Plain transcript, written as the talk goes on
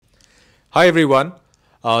Hi everyone.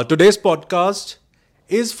 Today's podcast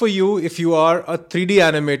is for you if you are a 3D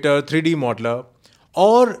animator, 3D modeler,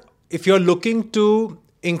 or if you're looking to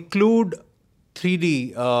include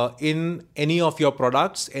 3D in any of your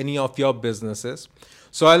products, any of your businesses.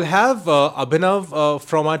 So I'll have Abhinav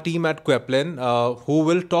from our team at Queplin who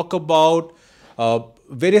will talk about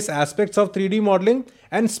various aspects of 3D modeling,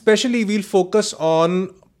 and especially we'll focus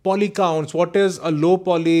on poly counts. What is a low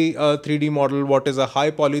poly 3D model? What is a high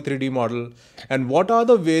poly 3D model? And what are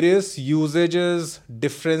the various usages,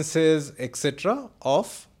 differences, etc.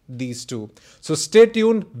 of these two? So stay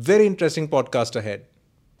tuned. Very interesting podcast ahead.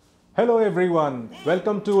 Hello, everyone.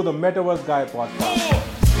 Welcome to the Metaverse Guy podcast.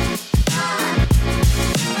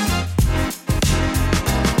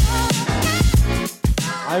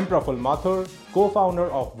 I'm Praful Mathur, co-founder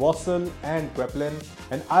of Vossel and Queplin,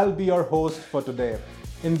 and I'll be your host for today.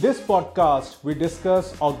 In this podcast, we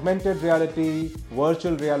discuss augmented reality,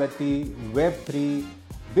 virtual reality, Web3,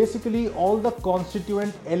 basically all the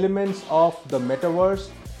constituent elements of the metaverse,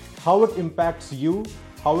 how it impacts you,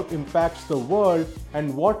 how it impacts the world,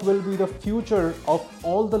 and what will be the future of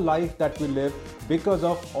all the life that we live because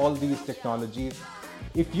of all these technologies.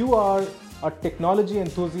 If you are a technology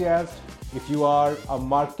enthusiast, if you are a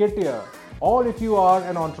marketer, or if you are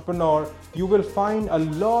an entrepreneur, you will find a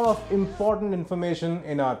lot of important information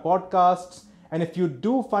in our podcasts. And if you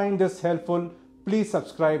do find this helpful, please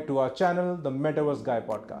subscribe to our channel, the Metaverse Guy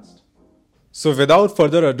Podcast. So without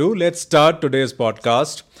further ado, let's start today's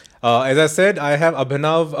podcast. As I said, I have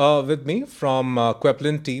Abhinav with me from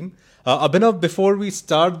Queplin team. Abhinav, before we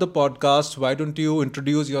start the podcast, why don't you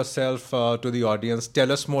introduce yourself to the audience?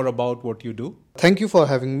 Tell us more about what you do. Thank you for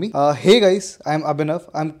having me. Hey guys, I'm Abhinav.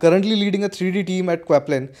 I'm currently leading a 3D team at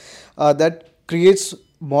Queplin that creates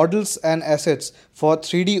models and assets for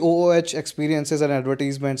 3D OOH experiences and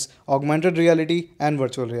advertisements, augmented reality and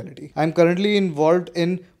virtual reality. I'm currently involved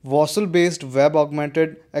in Vossel-based web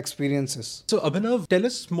augmented experiences. So Abhinav, tell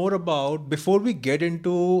us more about, before we get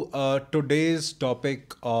into today's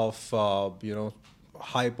topic of,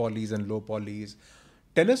 high polys and low polys,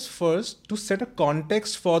 tell us first, to set a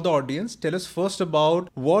context for the audience, tell us first about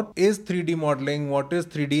what is 3D modeling, what is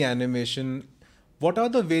 3D animation, what are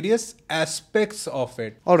the various aspects of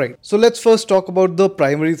it? All right. So let's first talk about the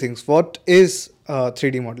primary things. What is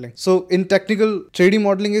 3D modeling? So in technical, 3D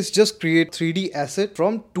modeling is just create 3D asset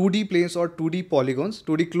from 2D planes or 2D polygons,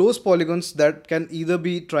 2D closed polygons that can either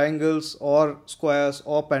be triangles or squares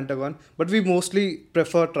or pentagon, but we mostly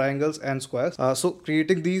prefer triangles and squares. So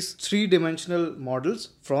creating these three-dimensional models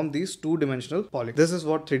from these two-dimensional polygons. This is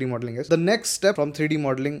what 3D modeling is. The next step from 3D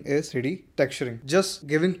modeling is 3D texturing. Just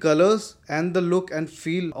giving colors and the look and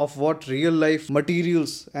feel of what real life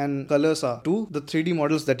materials and colors are to the 3D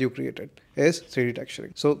models that you created is 3D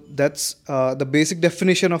texturing. So that's the basic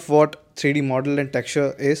definition of what 3D model and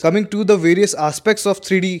texture is. Coming to the various aspects of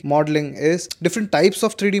 3D modeling is different types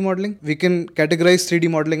of 3D modeling. We can categorize 3D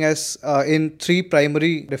modeling as in three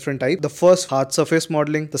primary different types. The first, hard surface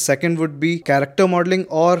modeling. The second would be character modeling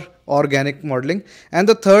or organic modeling, and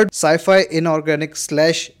the third, sci-fi inorganic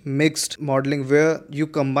 / mixed modeling, where you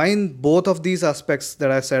combine both of these aspects that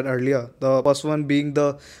I said earlier, the first one being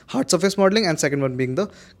the hard surface modeling and second one being the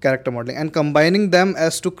character modeling, and combining them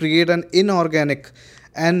as to create an inorganic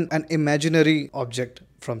and an imaginary object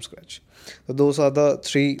from scratch. So those are the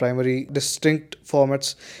three primary distinct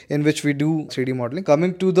formats in which we do 3D modeling.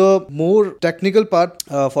 Coming to the more technical part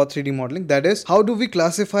for 3D modeling, that is, how do we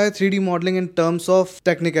classify 3D modeling in terms of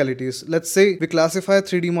technicalities? Let's say we classify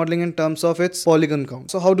 3D modeling in terms of its polygon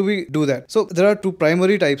count. So how do we do that? So there are two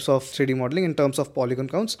primary types of 3D modeling in terms of polygon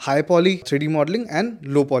counts: high poly 3D modeling and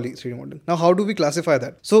low poly 3D modeling. Now how do we classify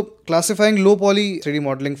that? So classifying low poly 3D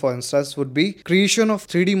modeling, for instance, would be creation of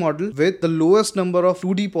 3D model with the lowest number of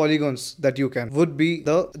 2D polygons that you can, would be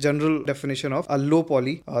the general definition of a low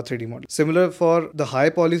poly 3D model. Similar for the high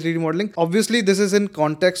poly 3D modeling. Obviously this is in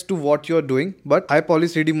context to what you're doing, but high poly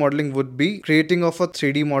 3D modeling would be creating of a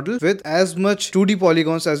 3D model with as much 2D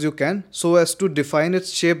polygons as you can, so as to define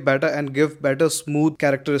its shape better and give better smooth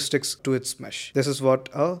characteristics to its mesh. This is what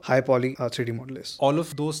a high poly 3D model is. All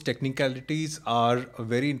of those technicalities are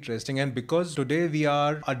very interesting, and because today we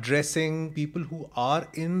are addressing people who are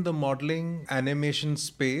in the modeling animation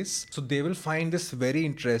space, so they will find this very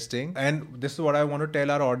interesting. And this is what I want to tell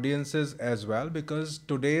our audiences as well, because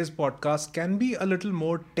today's podcast can be a little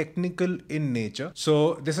more technical in nature.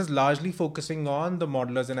 So this is largely focusing on the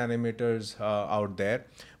modelers and animators out there.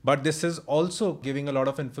 but this is also giving a lot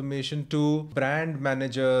of information to brand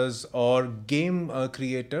managers or game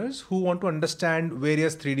creators who want to understand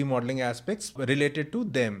various 3D modeling aspects related to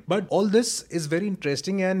them. But all this is very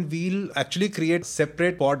interesting, and we'll actually create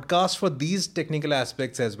separate podcasts for these technical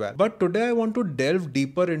aspects as well. But today I want to delve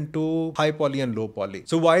deeper into high poly and low poly.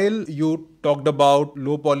 So while you talked about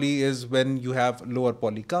low poly is when you have lower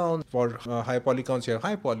poly counts, for high poly counts you have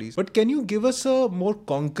high polys, but can you give us a more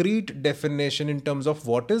concrete definition in terms of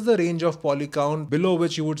what is the range of poly count below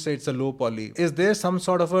which you would say it's a low poly? Is there some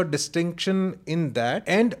sort of a distinction in that,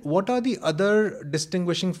 and what are the other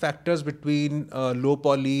distinguishing factors between low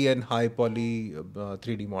poly and high poly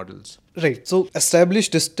 3D models? Right. So establish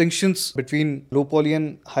distinctions between low poly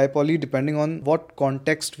and high poly depending on what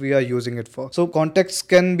context we are using it for. So context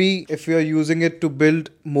can be if we are using it to build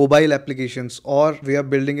mobile applications, or we are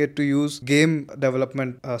building it to use game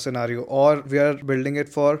development scenario, or we are building it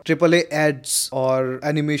for AAA ads or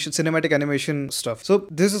animation, cinematic animation stuff. So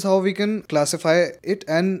this is how we can classify it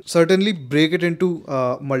and certainly break it into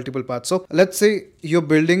multiple parts. So let's say you're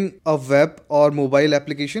building a web or mobile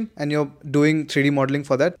application and you're doing 3D modeling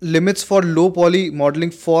for that. Limits for low poly modeling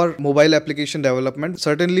for mobile application development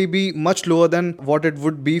certainly be much lower than what it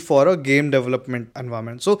would be for a game development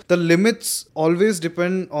environment. So the limits always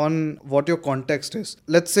depend on what your context is.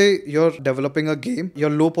 Let's say you're developing a game, your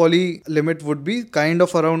low poly limit would be kind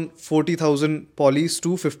of around 40,000 polys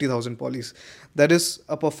to 50,000 polys. That is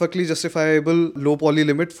a perfectly justifiable low poly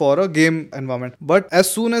limit for a game environment. But as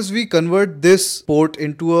soon as we convert this port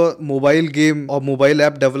into a mobile game or mobile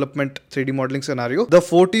app development 3D modeling scenario, the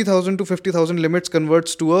 40,000 to 50,000 limits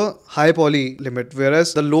converts to a high poly limit,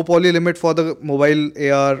 whereas the low poly limit for the mobile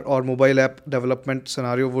AR or mobile app development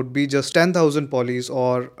scenario would be just 10,000 polys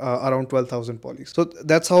or around 12,000 polys. So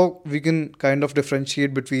that's how we can kind of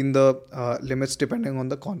differentiate between the limits depending on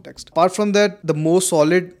the context. Apart from that, the more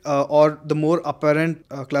solid or the more apparent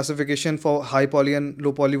classification for high poly and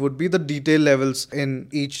low poly would be the detail levels in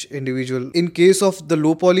each individual. In case of the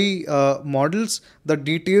low poly models, the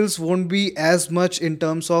details won't be as much in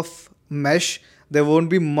terms of mesh. There won't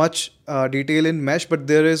be much detail in mesh, but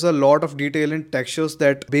there is a lot of detail in textures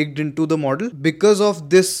that baked into the model. Because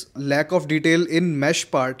of this lack of detail in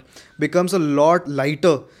mesh part becomes a lot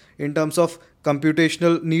lighter in terms of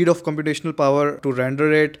need of computational power to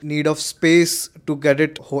render it, need of space to get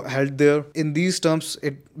it held there. In these terms,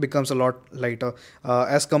 it becomes a lot lighter.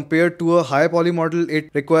 As compared to a high poly model,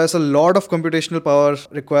 it requires a lot of computational power,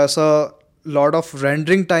 requires a lot of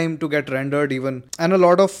rendering time to get rendered even, and a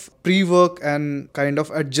lot of pre-work and kind of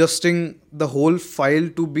adjusting the whole file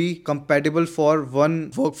to be compatible for one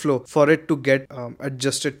workflow for it to get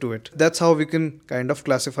adjusted to it. That's how we can kind of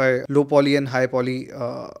classify low poly and high poly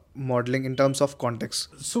modeling in terms of context.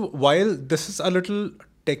 So while this is a little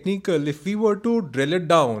technical, if we were to drill it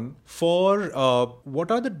down for what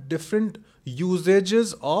are the different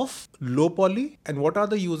usages of low poly and what are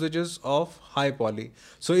the usages of high poly,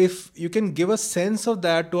 so if you can give a sense of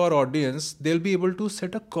that to our audience, they'll be able to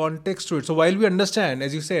set a context to it. So while we understand,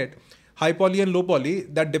 as you said, high poly and low poly,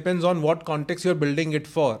 that depends on what context you're building it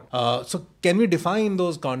for. So can we define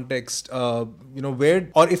those contexts? Where,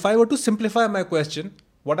 or if I were to simplify my question,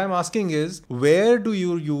 what I'm asking is, where do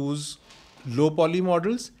you use low poly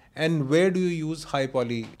models and where do you use high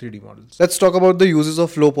poly 3D models? Let's talk about the uses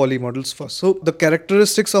of low poly models first. So the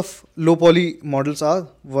characteristics of low poly models are: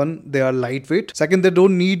 one, they are lightweight; second, they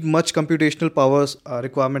don't need much computational powers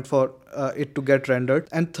requirement for it to get rendered,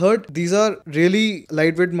 and third, these are really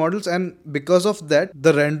lightweight models, and because of that,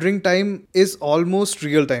 the rendering time is almost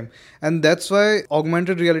real time, and that's why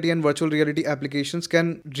augmented reality and virtual reality applications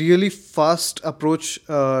can really fast approach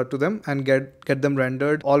to them and get them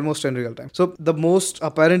rendered almost in real time. So the most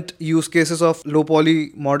apparent use cases of low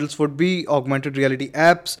poly models would be augmented reality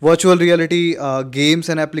apps, virtual reality games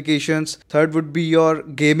and applications. Third would be your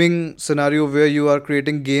gaming scenario where you are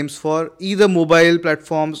creating games for either mobile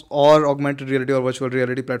platforms or augmented reality or virtual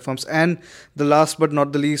reality platforms. And the last but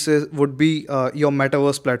not the least would be your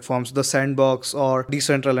metaverse platforms, the Sandbox or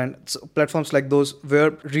Decentraland, platforms like those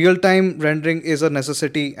where real-time rendering is a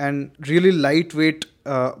necessity, and really lightweight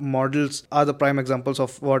models are the prime examples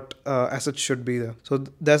of what assets should be there. So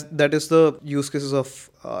that is the use cases of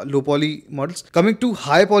low poly models. Coming to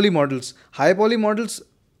high poly models,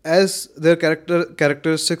 as their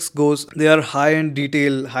characteristics goes, they are high in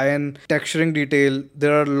detail, high in texturing detail.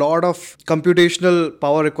 There are a lot of computational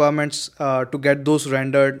power requirements to get those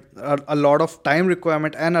rendered, a lot of time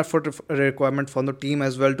requirement and effort requirement from the team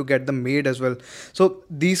as well to get them made as well. So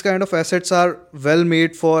these kind of assets are well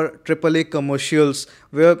made for AAA commercials,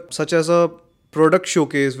 where such as a product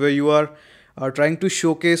showcase where you are trying to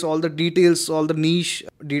showcase all the details, all the niche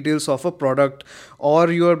details of a product,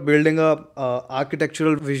 or you are building a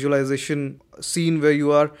architectural visualization scene where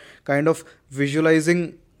you are kind of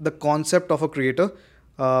visualizing the concept of a creator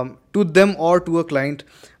to them or to a client,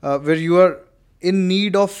 where you are in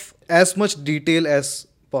need of as much detail as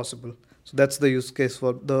possible. So that's the use case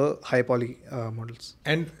for the high poly models.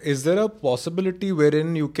 And is there a possibility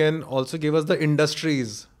wherein you can also give us the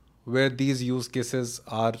industries where these use cases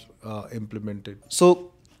are implemented?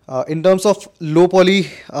 So, in terms of low poly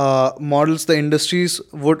models, the industries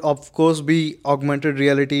would of course be augmented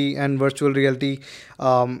reality and virtual reality.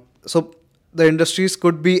 So, the industries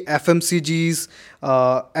could be FMCGs,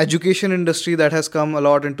 education industry that has come a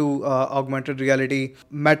lot into augmented reality.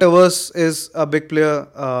 Metaverse is a big player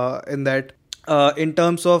in that. In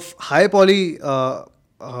terms of high poly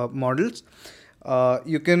models,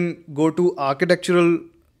 you can go to architectural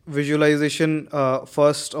visualization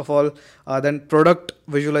first of all, then product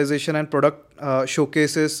visualization and product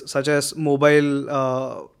showcases such as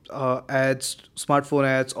mobile ads, smartphone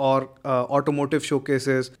ads, or automotive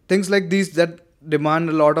showcases, things like these that demand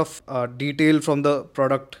a lot of detail from the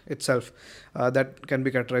product itself, that can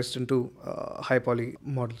be categorized into high poly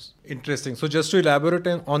models. Interesting. So just to elaborate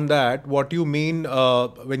on that, what you mean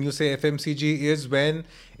when you say FMCG is when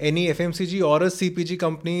any FMCG or a CPG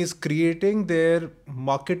company is creating their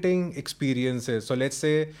marketing experiences. So let's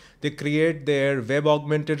say they create their web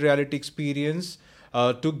augmented reality experience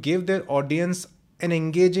to give their audience an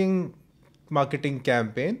engaging marketing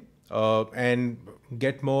campaign and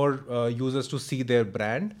get more users to see their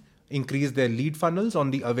brand, increase their lead funnels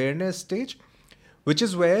on the awareness stage, which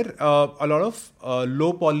is where a lot of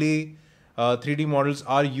low poly 3D models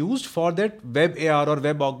are used for that web AR or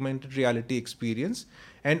web augmented reality experience.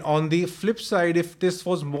 And on the flip side, if this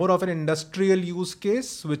was more of an industrial use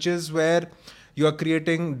case, which is where you are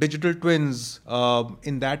creating digital twins,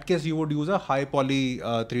 in that case, you would use a high poly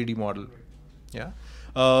 3D model. Yeah.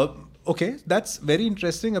 Okay, that's very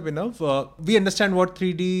interesting, Abhinav. We understand what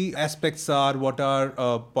 3D aspects are, what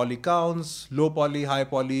are poly counts, low poly, high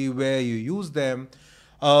poly, where you use them.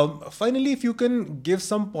 Finally, if you can give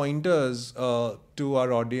some pointers to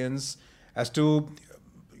our audience as to,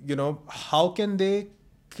 how can they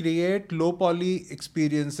create low poly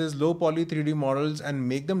experiences, low poly 3D models, and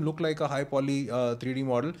make them look like a high poly 3D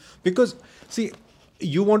model. Because, see,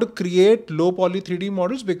 you want to create low poly 3D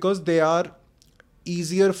models because they are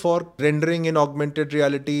easier for rendering in augmented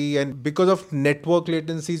reality, and because of network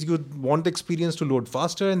latencies you want the experience to load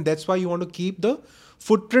faster, and that's why you want to keep the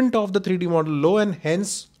footprint of the 3D model low and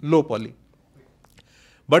hence low poly.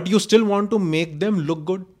 But you still want to make them look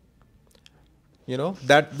good,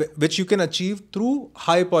 that which you can achieve through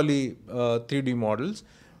high poly 3D models.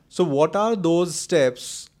 So what are those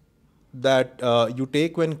steps that you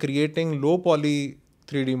take when creating low poly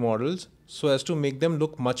 3D models so as to make them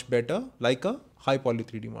look much better like a high poly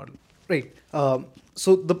 3D model? Right.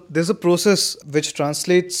 So there's a process which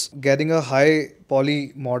translates getting a high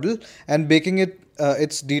poly model and baking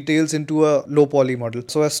its details into a low poly model,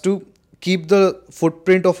 so as to keep the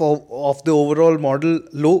footprint of the overall model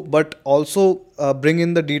low, but also bring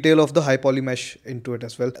in the detail of the high poly mesh into it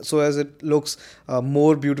as well, so as it looks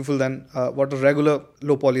more beautiful than what a regular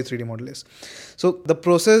low poly 3D model is. So the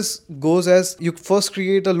process goes as you first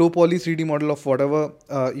create a low poly 3D model of whatever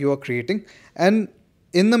you are creating, and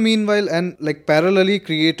in the meanwhile and like parallelly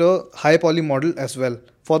create a high poly model as well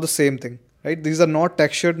for the same thing. Right? These are not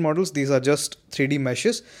textured models. These are just 3D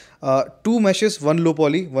meshes. Two meshes, one low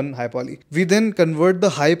poly, one high poly. We then convert the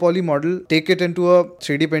high poly model, take it into a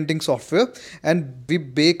 3D painting software, and we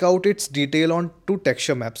bake out its detail onto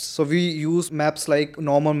texture maps. So we use maps like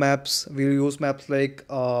normal maps. We use maps like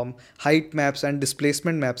height maps and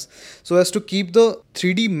displacement maps, so as to keep the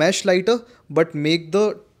 3D mesh lighter, but make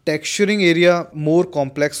the texturing area more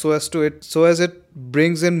complex, so as it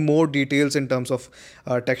brings in more details in terms of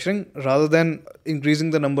texturing rather than increasing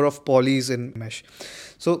the number of polys in mesh.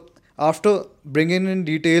 So after bringing in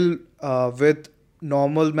detail with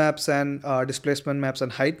normal maps and displacement maps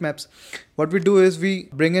and height maps, what we do is we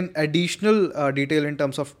bring in additional detail in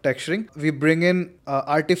terms of texturing. We bring in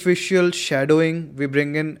artificial shadowing, we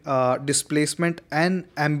bring in displacement and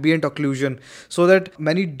ambient occlusion, so that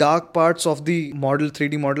many dark parts of the model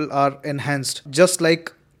 3D model are enhanced, just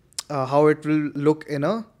like how it will look in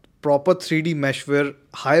a proper 3D mesh where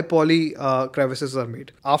high poly crevices are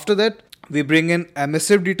made. After that, we bring in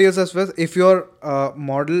emissive details as well. If your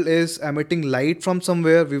model is emitting light from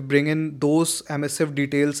somewhere, we bring in those emissive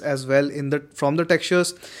details as well from the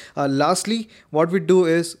textures. Lastly, what we do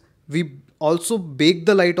is we also bake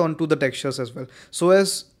the light onto the textures as well, so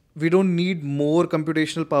as we don't need more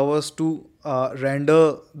computational powers to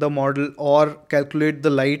render the model or calculate the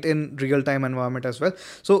light in real time environment as well.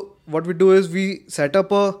 So what we do is we set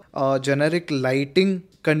up a generic lighting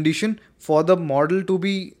condition for the model to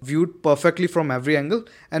be viewed perfectly from every angle,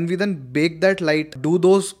 and we then bake that light, do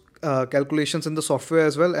those calculations in the software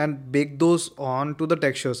as well, and bake those on to the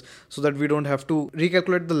textures, so that we don't have to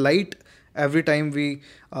recalculate the light every time we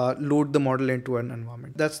load the model into an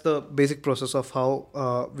environment. That's the basic process of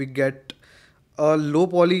how we get a low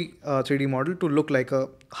poly 3D model to look like a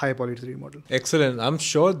high poly 3D model. Excellent. I'm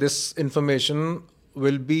sure this information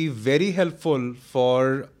will be very helpful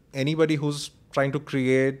for anybody who's trying to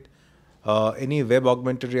create any web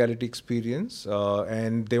augmented reality experience,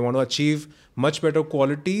 and they want to achieve much better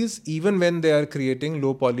qualities even when they are creating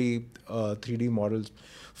low poly 3D models.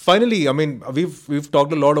 Finally, I mean, we've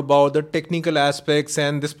talked a lot about the technical aspects,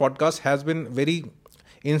 and this podcast has been very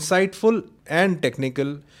insightful and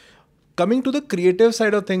technical. Coming to the creative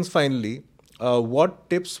side of things, finally, what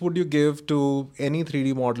tips would you give to any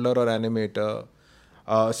 3D modeler or animator,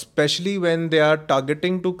 especially when they are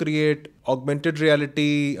targeting to create augmented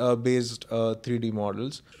reality based 3D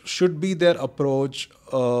models? Should be their approach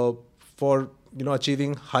for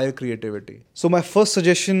achieving higher creativity? So my first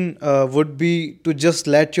suggestion would be to just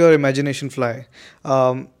let your imagination fly.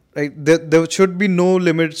 Right, there should be no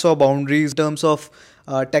limits or boundaries in terms of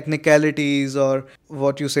technicalities or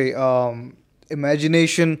what you say,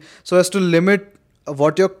 imagination, so as to limit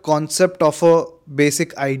what your concept of a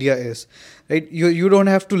basic idea is. Right, you don't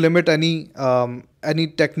have to limit any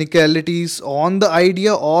technicalities on the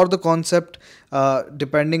idea or the concept,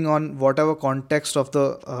 depending on whatever context of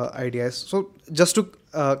the idea is. So just to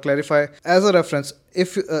clarify, as a reference,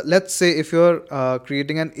 if let's say if you're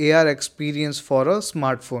creating an AR experience for a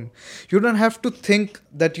smartphone, you don't have to think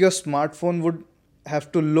that your smartphone would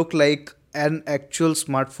have to look like an actual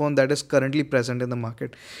smartphone that is currently present in the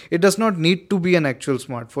market. It does not need to be an actual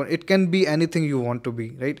smartphone. It can be anything you want to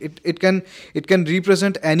be, right? It can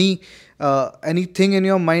represent anything in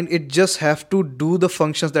your mind. It just have to do the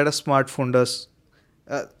functions that a smartphone does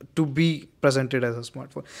to be presented as a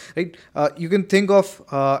smartphone, right? You can think of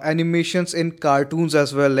animations in cartoons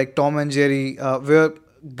as well, like Tom and Jerry, where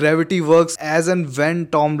gravity works as and when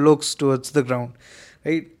Tom looks towards the ground,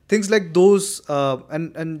 right? Things like those,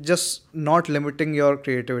 and just not limiting your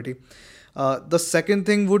creativity. The second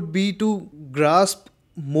thing would be to grasp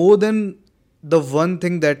more than the one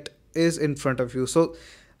thing that is in front of you. So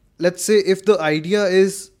let's say if the idea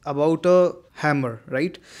is about a hammer,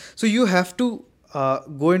 right? So you have to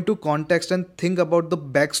go into context and think about the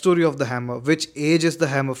backstory of the hammer. Which age is the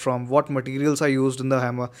hammer from? What materials are used in the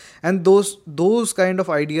hammer? And those kind of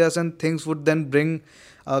ideas and things would then bring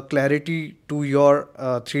clarity to your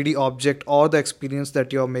 3D object or the experience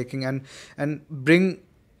that you're making, and bring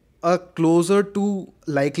a closer to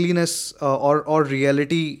likeliness or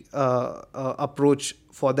reality approach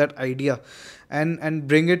for that idea, and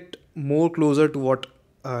bring it more closer to what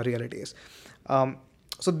reality is.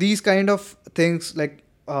 So these kind of things, like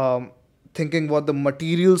thinking what the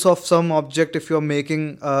materials of some object, if you're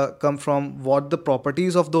making, come from, what the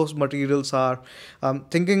properties of those materials are,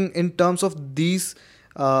 thinking in terms of these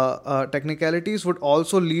technicalities would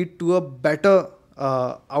also lead to a better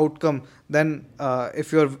outcome than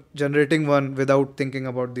if you're generating one without thinking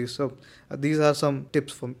about these. So these are some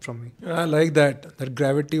tips from me. I like that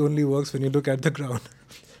gravity only works when you look at the ground.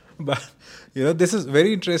 But this is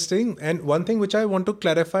very interesting. And one thing which I want to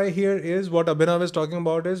clarify here is what Abhinav is talking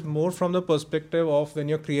about is more from the perspective of when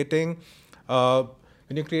you're creating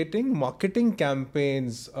marketing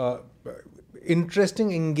campaigns,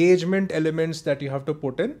 interesting engagement elements that you have to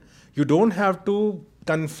put in. You don't have to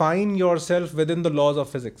confine yourself within the laws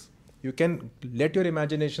of physics. You can let your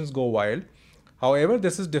imaginations go wild. However,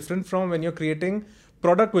 this is different from when you're creating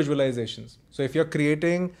product visualizations. So if you're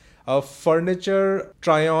creating a furniture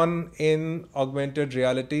try-on in augmented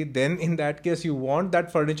reality, then in that case you want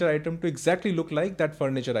that furniture item to exactly look like that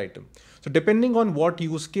furniture item. So depending on what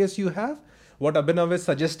use case you have, what Abhinav is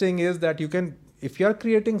suggesting is that you can, if you are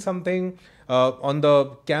creating something on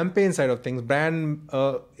the campaign side of things, brand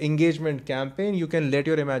engagement campaign, you can let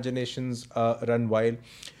your imaginations run wild.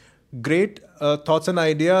 Great thoughts and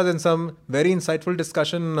ideas and some very insightful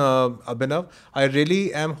discussion, Abhinav. I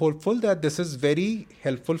really am hopeful that this is very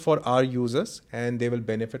helpful for our users and they will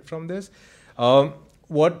benefit from this.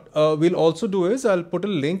 What we'll also do is I'll put a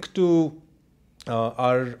link to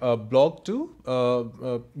our blog too,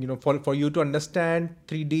 for you to understand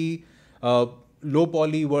 3D, low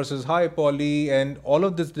poly versus high poly, and all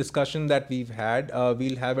of this discussion that we've had.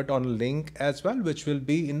 We'll have it on a link as well, which will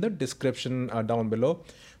be in the description down below.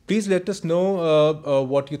 Please let us know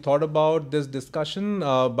what you thought about this discussion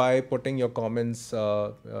by putting your comments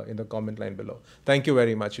in the comment line below. Thank you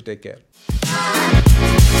very much. You take care.